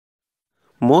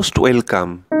Most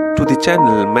welcome to the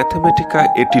channel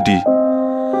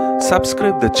mathematicaATD.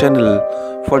 Subscribe the channel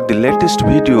for the latest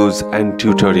videos and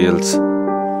tutorials.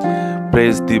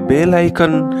 Press the bell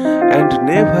icon and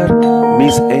never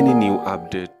miss any new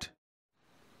update.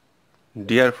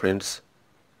 Dear friends,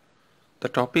 the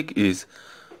topic is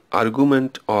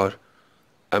argument or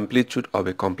amplitude of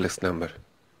a complex number.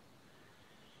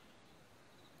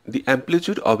 The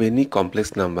amplitude of any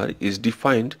complex number is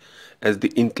defined as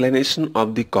the inclination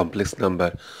of the complex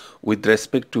number with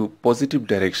respect to positive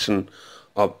direction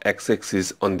of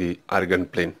x-axis on the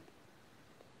Argand plane.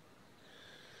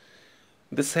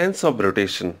 The sense of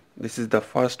rotation, this is the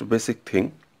first basic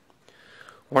thing.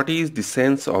 What is the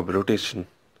sense of rotation?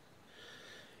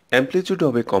 Amplitude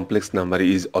of a complex number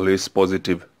is always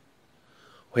positive.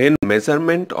 When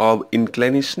measurement of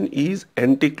inclination is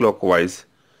anti-clockwise,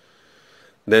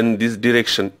 then this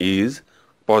direction is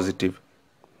positive.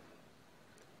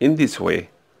 In this way,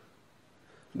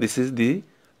 this is the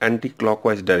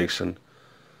anti-clockwise direction.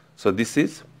 So this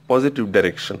is positive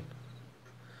direction.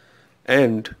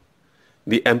 And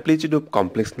the amplitude of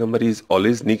complex number is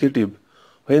always negative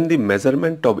when the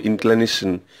measurement of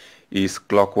inclination is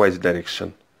clockwise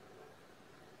direction.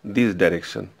 This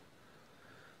direction,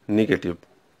 negative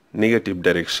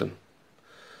direction.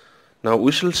 Now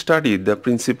we shall study the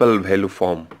principal value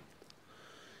form.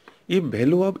 If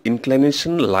value of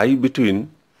inclination lie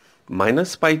between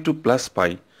minus pi to plus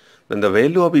pi, then the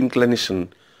value of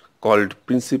inclination called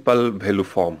principal value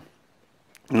form.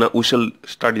 Now we shall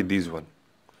study this one.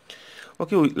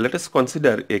 Okay, let us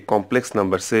consider a complex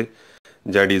number, say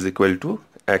z is equal to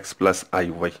x plus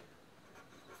iy.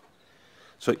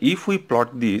 So if we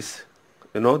plot this,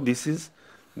 this is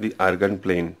the Argand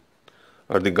plane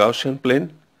or the Gaussian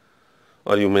plane,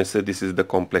 or you may say this is the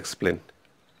complex plane.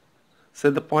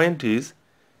 So the point is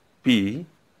P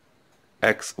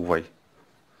x y.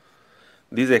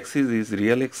 This axis is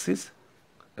real axis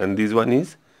and this one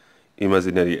is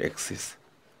imaginary axis.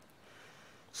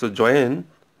 So join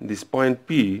this point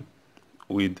P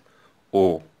with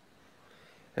O,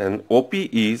 and OP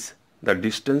is the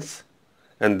distance,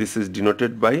 and this is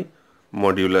denoted by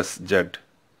modulus z.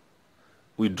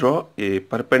 We draw a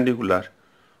perpendicular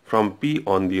from P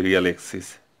on the real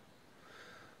axis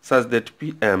such that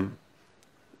Pm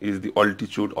is the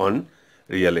altitude on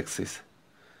real axis.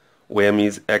 Om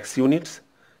is x units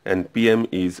and Pm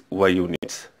is y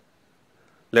units.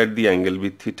 Let the angle be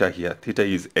theta here. Theta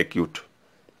is acute.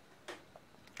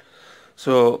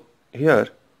 So here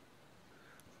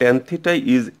tan theta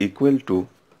is equal to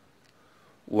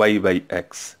y by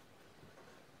x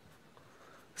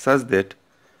such that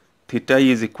theta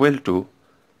is equal to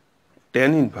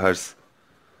tan inverse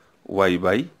y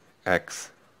by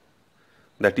x.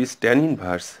 That is tan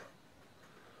inverse.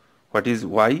 What is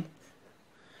y?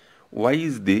 Y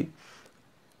is the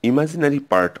imaginary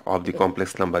part of the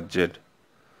complex number z.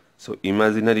 So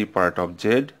imaginary part of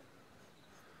z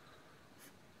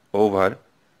over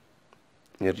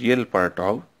a real part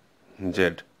of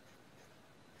z.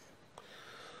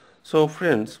 So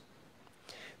friends,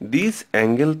 this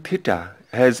angle theta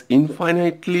has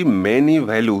infinitely many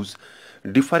values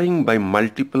differing by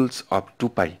multiples of 2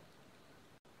 pi.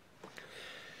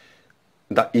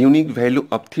 The unique value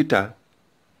of theta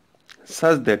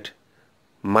such that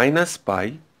minus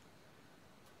pi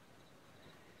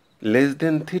less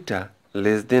than theta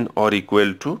less than or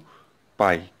equal to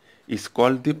pi is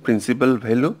called the principal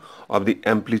value of the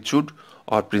amplitude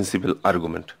or principal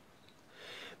argument.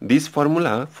 This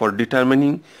formula for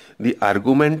determining the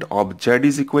argument of z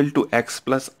is equal to x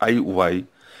plus iy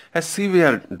has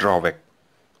severe drawback,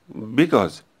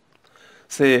 because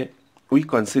say we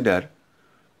consider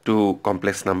two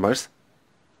complex numbers,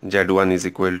 z1 is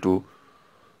equal to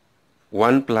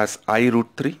 1 plus I root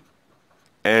 3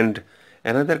 and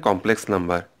another complex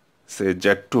number, say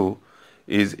z2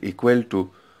 is equal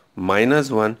to minus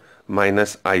 1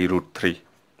 minus I root 3.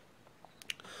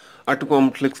 Are two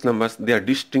complex numbers, they are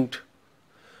distinct,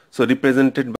 so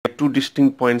represented by two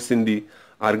distinct points in the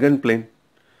Argand plane,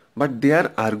 but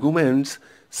their arguments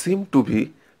seem to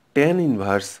be tan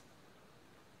inverse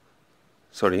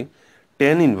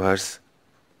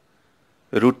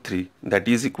root 3, that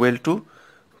is equal to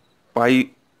pi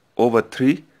over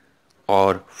 3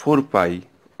 or 4 pi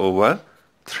over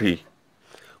 3,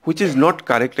 which is not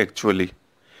correct actually.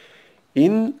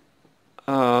 In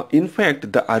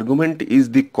fact, the argument is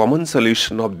the common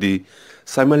solution of the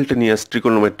simultaneous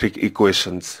trigonometric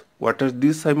equations. What are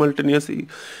these simultaneous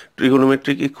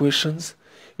trigonometric equations?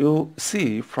 You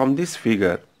see from this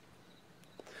figure,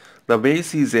 the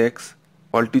base is x,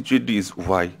 altitude is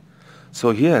y.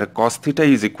 So here cos theta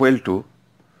is equal to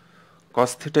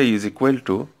cos theta is equal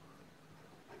to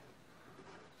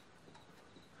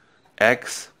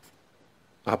x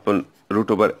upon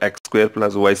root over x square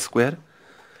plus y square,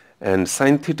 and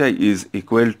sin theta is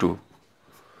equal to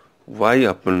y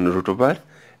upon root over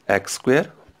x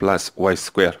square plus y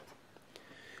square.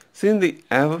 Since the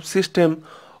above system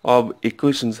of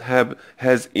equations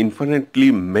has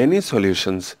infinitely many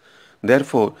solutions,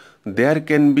 therefore there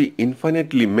can be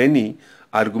infinitely many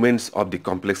arguments of the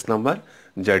complex number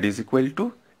z is equal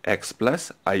to x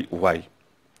plus iy.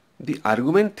 The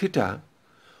argument theta,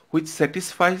 which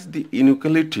satisfies the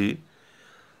inequality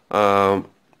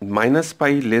minus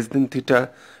pi less than theta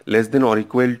less than or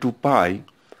equal to pi,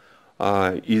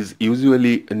 is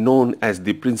usually known as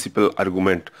the principal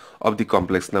argument of the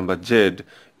complex number z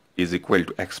is equal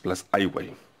to x plus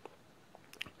iy.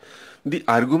 The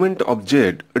argument of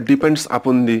z depends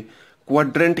upon the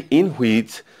quadrant in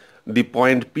which the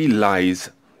point P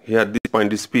lies. Here this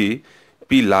point is P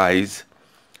lies.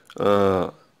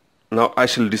 Now I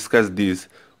shall discuss these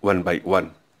one by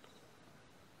one.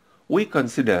 We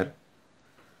consider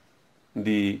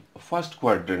the first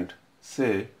quadrant.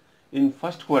 Say in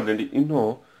first quadrant, you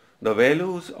know, the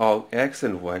values of x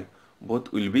and y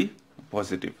both will be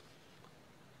positive.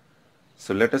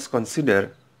 So let us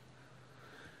consider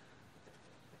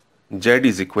z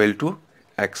is equal to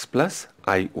x plus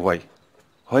iy,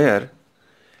 where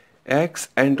x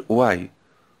and y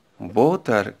both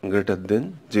are greater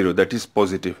than 0, that is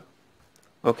positive.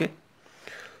 Okay,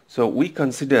 so we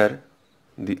consider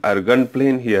the Argand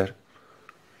plane here.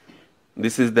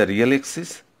 This is the real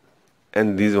axis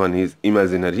and this one is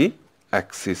imaginary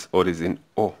axis, origin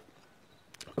O.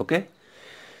 Okay,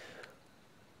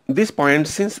 this point,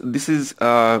 since this is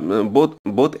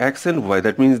both x and y,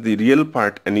 that means the real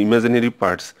part and imaginary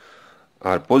parts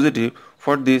are positive.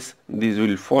 For this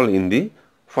will fall in the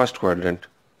first quadrant,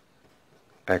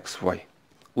 x, y.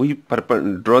 We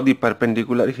draw the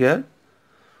perpendicular here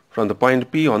from the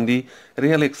point P on the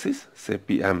real axis, say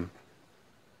PM,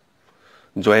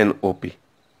 join OP.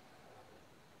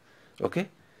 Okay,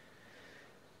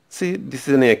 see, this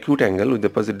is an acute angle with the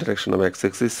opposite direction of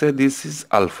x-axis. Say this is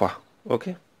alpha.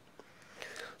 Okay,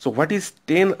 so what is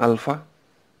tan alpha?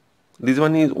 This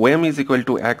one is OM is equal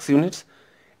to x units,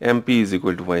 MP is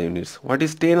equal to y units. What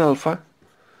is tan alpha?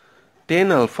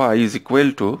 Tan alpha is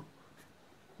equal to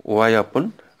y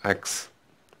upon x.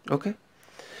 Okay,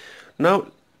 now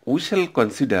we shall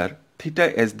consider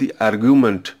theta as the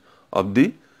argument of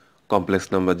the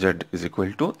complex number z is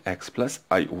equal to x plus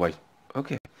iy.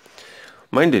 Okay,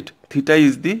 mind it, theta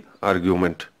is the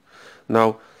argument.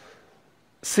 Now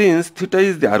since theta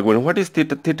is the argument, what is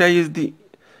theta? Theta is the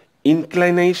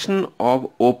inclination of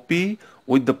OP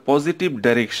with the positive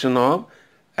direction of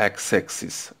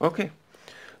x-axis. Okay,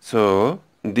 so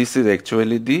this is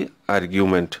actually the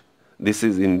argument. This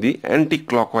is in the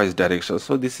anti-clockwise direction,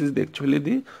 so this is actually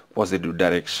the positive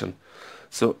direction.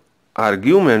 So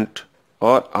argument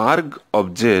or arg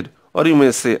of z, or you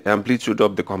may say amplitude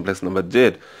of the complex number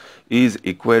z, is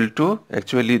equal to,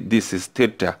 actually this is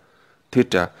theta,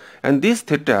 and this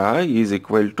theta is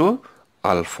equal to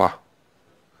alpha.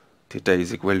 Theta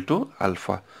is equal to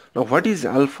alpha. Now what is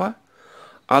alpha?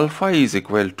 Alpha is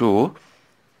equal to,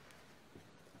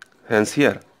 hence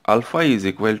here alpha is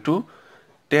equal to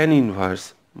tan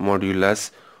inverse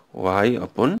modulus y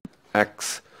upon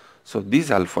x. So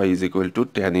this alpha is equal to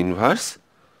tan inverse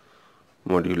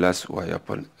modulus y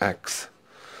upon x.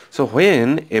 So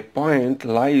when a point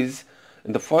lies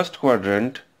in the first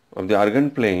quadrant of the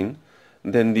Argand plane,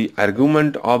 then the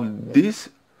argument of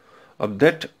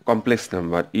that complex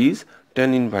number is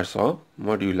tan inverse of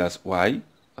modulus y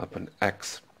upon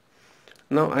x.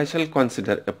 Now I shall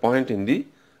consider a point in the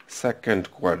second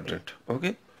quadrant.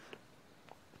 Okay,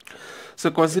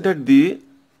 so consider the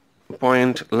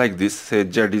point like this. Say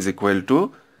z is equal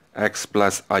to x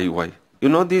plus iy. You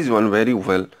know this one very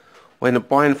well. When a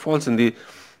point falls in the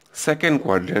second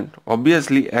quadrant,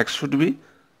 obviously x should be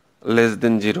less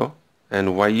than 0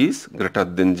 and y is greater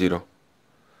than 0.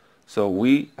 So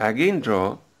we again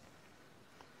draw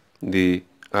the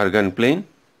Argand plane,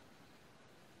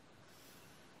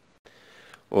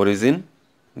 origin,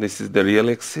 this is the real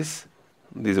axis,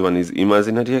 this one is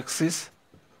imaginary axis,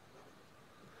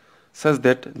 such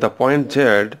that the point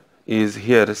z is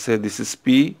here. Say this is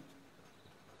P,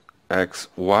 x,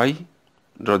 y.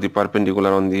 Draw the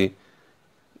perpendicular on the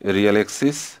real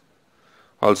axis,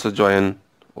 also join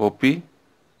OP.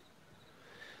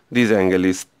 This angle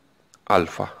is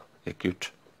alpha,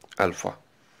 acute alpha.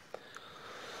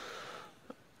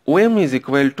 OM is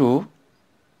equal to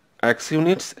x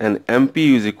units and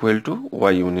MP is equal to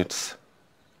y units.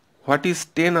 What is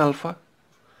tan alpha?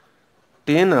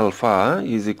 tan alpha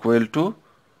is equal to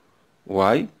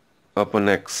y upon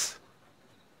x.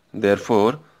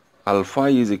 Therefore, alpha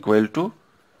is equal to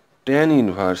tan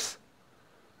inverse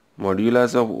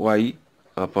modulus of y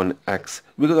upon x.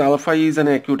 Because alpha is an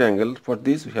acute angle, for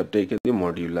this we have taken the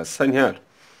modulus sign here.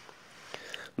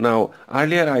 Now,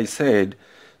 earlier I said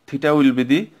theta will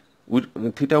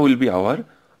be our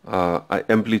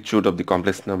amplitude of the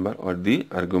complex number or the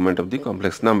argument of the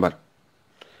complex number.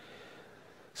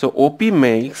 So OP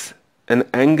makes an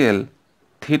angle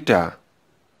theta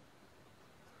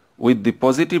with the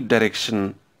positive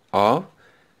direction of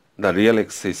the real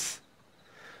axis.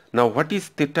 Now what is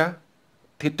theta?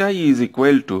 Theta is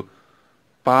equal to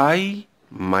pi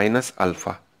minus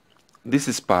alpha. This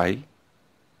is pi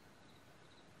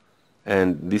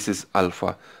and this is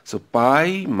alpha. So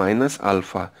pi minus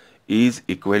alpha is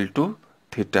equal to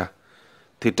theta.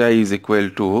 Theta is equal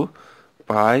to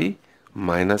pi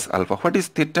minus alpha. What is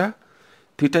theta?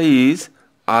 Theta is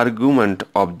argument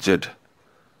of z.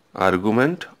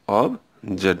 Argument of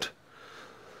z.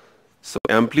 So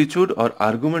amplitude or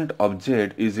argument of z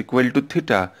is equal to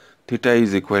theta. Theta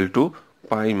is equal to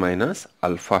pi minus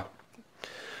alpha.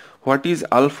 What is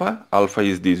alpha? Alpha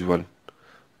is this one.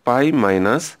 Pi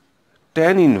minus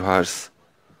tan inverse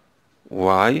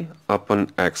y upon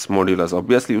x modulus.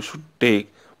 Obviously you should take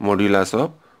modulus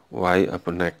of y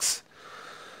upon x.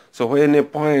 So when a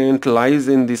point lies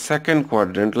in the second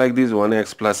quadrant like this one,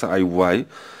 x plus iy,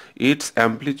 its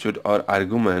amplitude or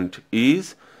argument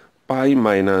is pi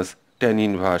minus tan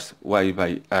inverse y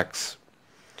by x.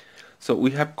 So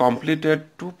we have completed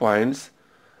 2 points.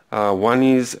 One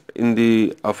is in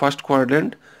the first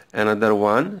quadrant, another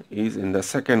one is in the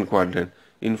second quadrant.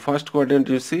 In first quadrant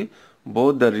you see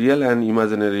both the real and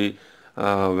imaginary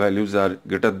values are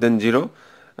greater than 0,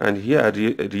 and here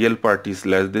real part is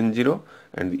less than 0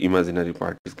 and the imaginary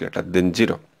part is greater than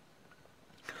 0.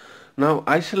 Now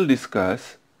I shall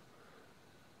discuss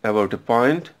about a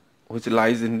point which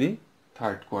lies in the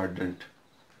third quadrant.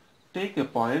 Take a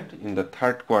point in the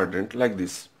third quadrant like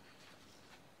this.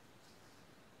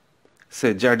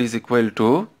 Say z is equal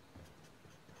to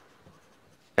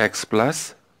x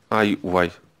plus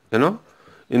iy.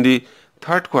 In the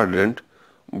third quadrant,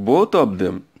 both of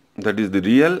them, that is the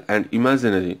real and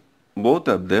imaginary, both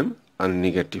of them are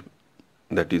negative.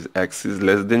 That is x is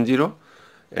less than 0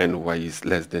 and y is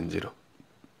less than 0.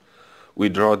 We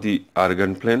draw the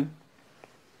Argand plane.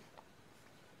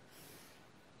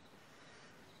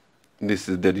 This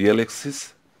is the real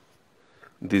axis.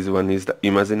 This one is the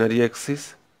imaginary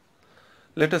axis.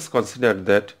 Let us consider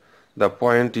that the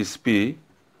point is P.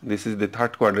 This is the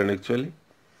third quadrant actually.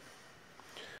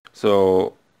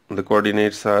 So the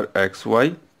coordinates are x,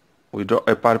 y. We draw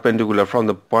a perpendicular from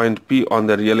the point P on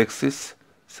the real axis.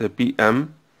 Say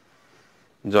PM.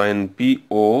 Join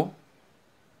PO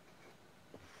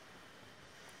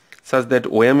such that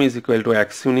OM is equal to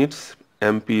x units,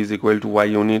 MP is equal to y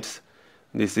units.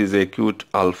 This is acute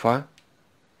alpha.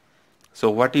 So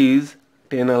what is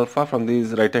tan alpha from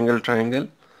this right angle triangle?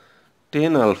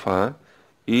 Tan alpha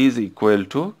is equal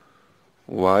to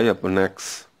y upon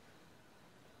x,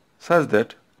 such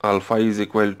that alpha is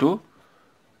equal to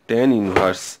tan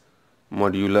inverse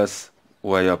modulus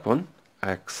y upon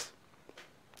x.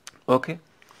 Okay.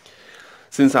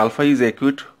 Since alpha is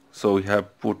acute, so we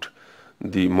have put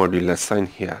the modulus sign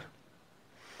here.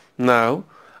 Now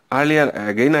earlier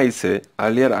I said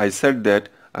that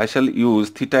I shall use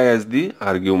theta as the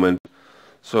argument.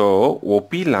 So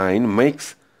OP line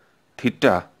makes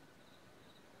theta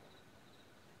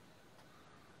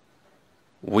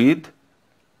with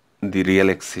the real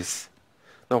axis.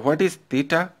 Now what is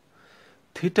theta?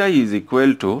 Theta is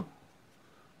equal to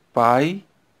pi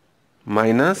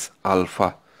minus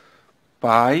alpha.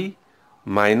 Pi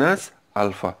minus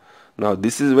alpha. Now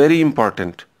this is very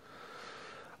important.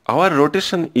 Our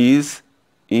rotation is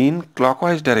in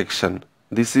clockwise direction.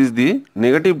 This is the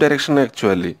negative direction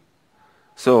actually.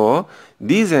 So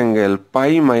this angle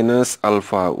pi minus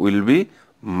alpha will be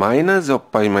minus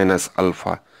of pi minus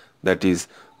alpha, that is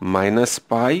minus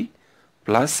pi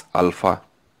plus alpha.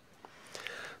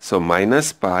 So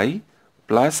minus pi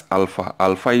plus alpha.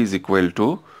 Alpha is equal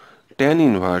to tan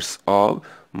inverse of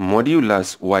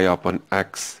modulus y upon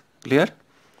x. Clear?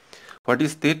 What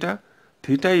is theta?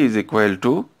 Theta is equal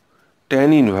to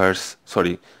tan inverse,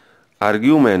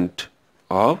 argument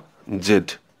of z.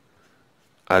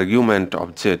 Argument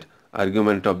of z.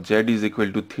 Argument of z is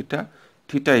equal to theta.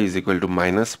 Theta is equal to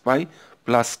minus pi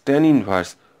plus tan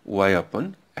inverse y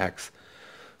upon x.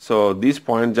 So this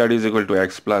point z is equal to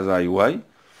x plus iy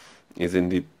is in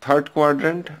the third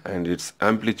quadrant and its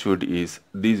amplitude is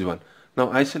this one. Now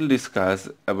I shall discuss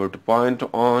about a point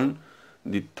on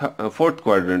the fourth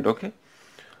quadrant. Okay,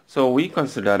 so we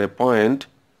consider a point,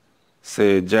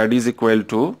 say z is equal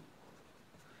to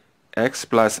x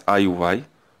plus iy,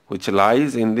 which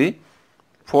lies in the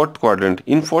fourth quadrant.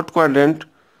 In fourth quadrant,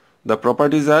 the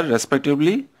properties are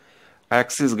respectively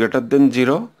x is greater than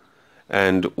 0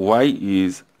 and y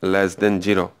is less than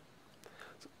 0.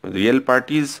 Real part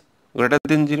is greater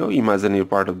than 0, imaginary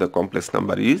part of the complex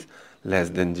number is less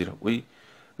than 0. We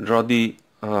draw the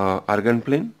Argand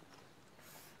plane.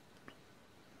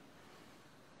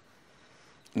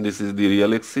 This is the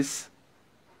real axis.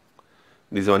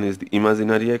 This one is the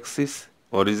imaginary axis,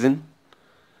 origin.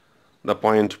 The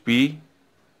point P,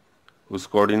 whose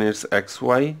coordinates x,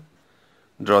 y.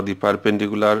 Draw the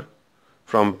perpendicular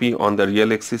from P on the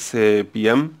real axis, say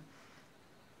PM,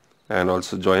 and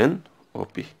also join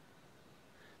OP.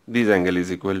 This angle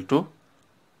is equal to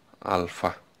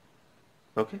alpha.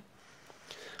 Okay.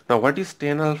 Now what is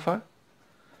tan alpha?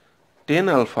 Tan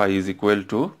alpha is equal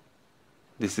to,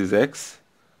 this is x,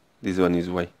 this one is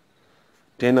y.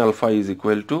 Tan alpha is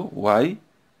equal to y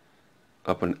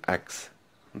upon x.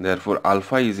 Therefore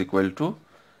alpha is equal to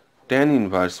tan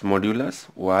inverse modulus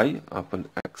y upon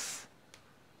x.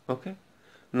 Okay.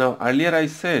 Now earlier I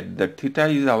said that theta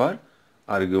is our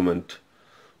argument.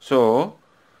 So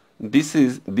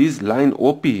this line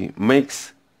OP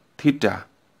makes theta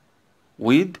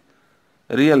with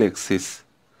real axis.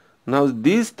 Now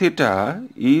this theta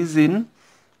is in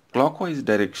clockwise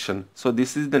direction. So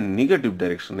this is the negative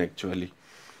direction actually.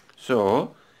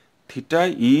 So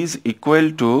theta is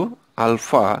equal to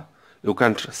alpha. You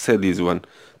can't say this one.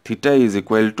 Theta is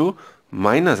equal to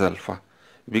minus alpha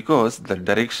because the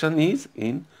direction is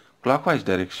in clockwise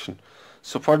direction.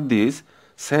 So for this,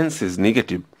 sense is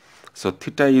negative. So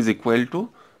theta is equal to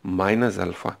minus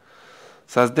alpha,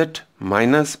 such that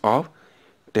minus of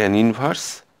tan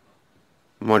inverse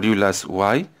modulus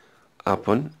y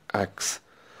upon x.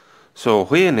 So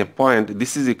when a point,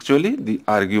 this is actually the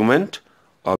argument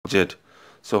of z.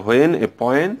 So when a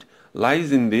point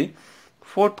lies in the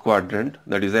fourth quadrant,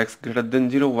 that is x greater than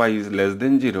 0, y is less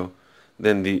than 0,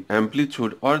 then the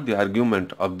amplitude or the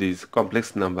argument of this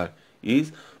complex number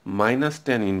is minus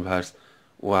tan inverse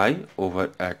y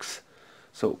over x.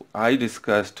 So I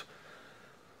discussed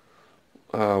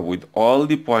with all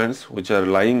the points which are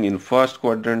lying in first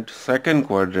quadrant, second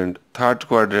quadrant, third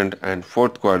quadrant and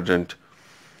fourth quadrant.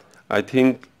 I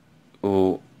think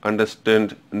you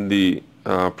understand the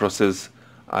process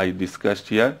I discussed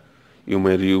here. You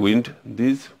may rewind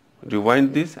this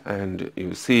and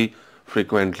you see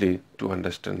frequently to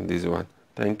understand this one.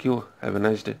 Thank you. Have a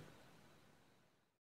nice day.